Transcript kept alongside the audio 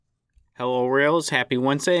Hello, Royals. Happy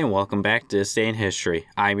Wednesday, and welcome back to This Day in History.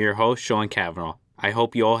 I'm your host, Sean Cavanaugh. I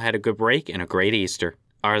hope you all had a good break and a great Easter.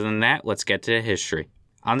 Other than that, let's get to the history.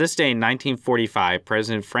 On this day in 1945,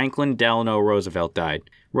 President Franklin Delano Roosevelt died.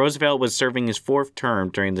 Roosevelt was serving his fourth term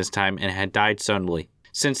during this time and had died suddenly.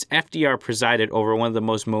 Since FDR presided over one of the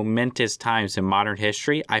most momentous times in modern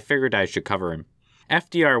history, I figured I should cover him.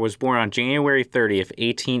 FDR was born on January 30th,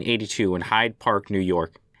 1882 in Hyde Park, New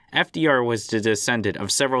York. FDR was the descendant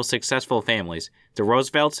of several successful families, the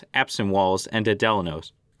Roosevelts, Epsom-Walls, and the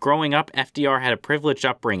Delanos. Growing up, FDR had a privileged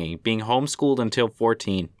upbringing, being homeschooled until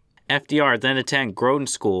 14. FDR then attended Groton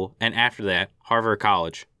School, and after that, Harvard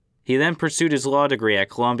College. He then pursued his law degree at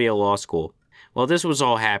Columbia Law School. While this was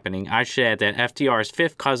all happening, I should add that FDR's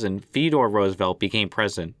fifth cousin, Theodore Roosevelt, became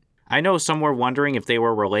president. I know some were wondering if they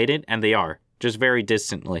were related, and they are, just very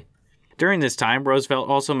distantly. During this time, Roosevelt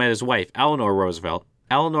also met his wife, Eleanor Roosevelt.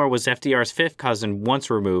 Eleanor was FDR's fifth cousin once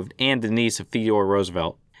removed and the niece of Theodore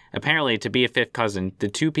Roosevelt. Apparently, to be a fifth cousin, the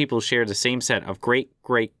two people shared the same set of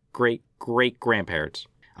great-great-great-great-grandparents.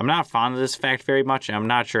 I'm not fond of this fact very much, and I'm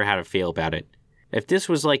not sure how to feel about it. If this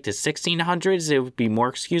was like the 1600s, it would be more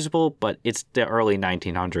excusable, but it's the early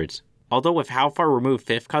 1900s. Although with how far removed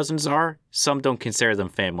fifth cousins are, some don't consider them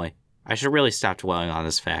family. I should really stop dwelling on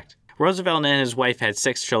this fact. Roosevelt and his wife had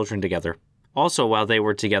 6 children together. Also, while they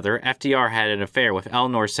were together, FDR had an affair with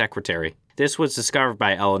Eleanor's secretary. This was discovered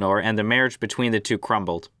by Eleanor, and the marriage between the two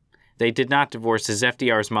crumbled. They did not divorce as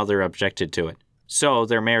FDR's mother objected to it. So,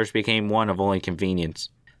 their marriage became one of only convenience.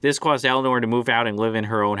 This caused Eleanor to move out and live in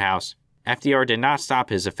her own house. FDR did not stop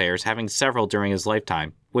his affairs, having several during his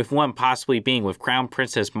lifetime, with one possibly being with Crown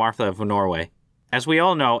Princess Martha of Norway. As we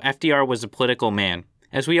all know, FDR was a political man.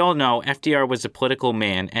 And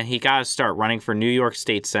he got a start running for New York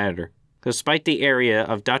State Senator. Despite the area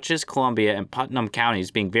of Dutchess, Columbia, and Putnam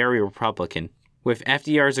counties being very Republican. With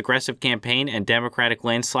FDR's aggressive campaign and Democratic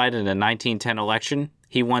landslide in the 1910 election,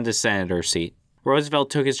 he won the senator seat.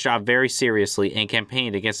 Roosevelt took his job very seriously and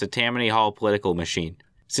campaigned against the Tammany Hall political machine.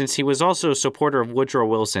 Since he was also a supporter of Woodrow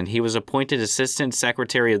Wilson, he was appointed Assistant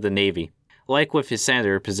Secretary of the Navy. Like with his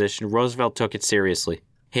senator position, Roosevelt took it seriously.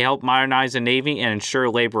 He helped modernize the Navy and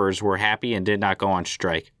ensure laborers were happy and did not go on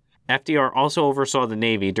strike. FDR also oversaw the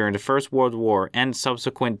Navy during the First World War and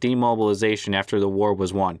subsequent demobilization after the war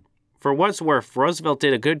was won. For what's worth, Roosevelt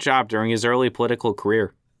did a good job during his early political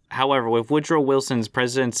career. However, with Woodrow Wilson's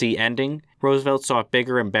presidency ending, Roosevelt saw it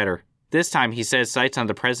bigger and better. This time, he set his sights on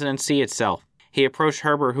the presidency itself. He approached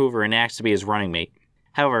Herbert Hoover and asked to be his running mate.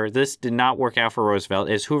 However, this did not work out for Roosevelt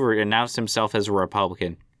as Hoover announced himself as a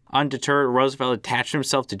Republican. Undeterred, Roosevelt attached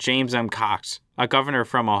himself to James M. Cox, a governor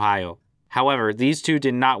from Ohio. However, these two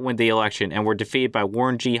did not win the election and were defeated by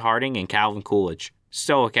Warren G. Harding and Calvin Coolidge.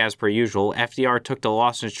 Stoic as per usual, FDR took the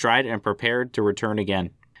loss in stride and prepared to return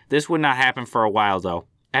again. This would not happen for a while though.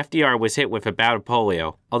 FDR was hit with a bout of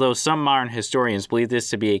polio, although some modern historians believe this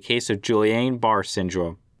to be a case of Guillain-Barré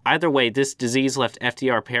syndrome. Either way, this disease left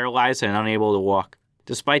FDR paralyzed and unable to walk.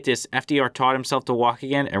 Despite this, FDR taught himself to walk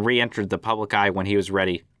again and re-entered the public eye when he was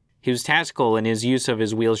ready. He was tactical in his use of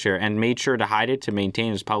his wheelchair and made sure to hide it to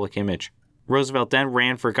maintain his public image. Roosevelt then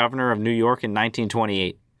ran for governor of New York in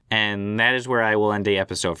 1928, and that is where I will end the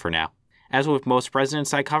episode for now. As with most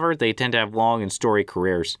presidents I cover, they tend to have long and storied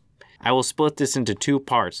careers. I will split this into 2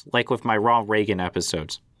 parts, like with my Ronald Reagan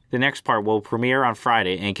episodes. The next part will premiere on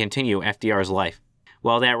Friday and continue FDR's life.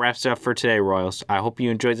 Well, that wraps it up for today, Royals. I hope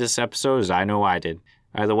you enjoyed this episode as I know I did.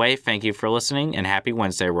 Either way, thank you for listening, and happy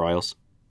Wednesday, Royals.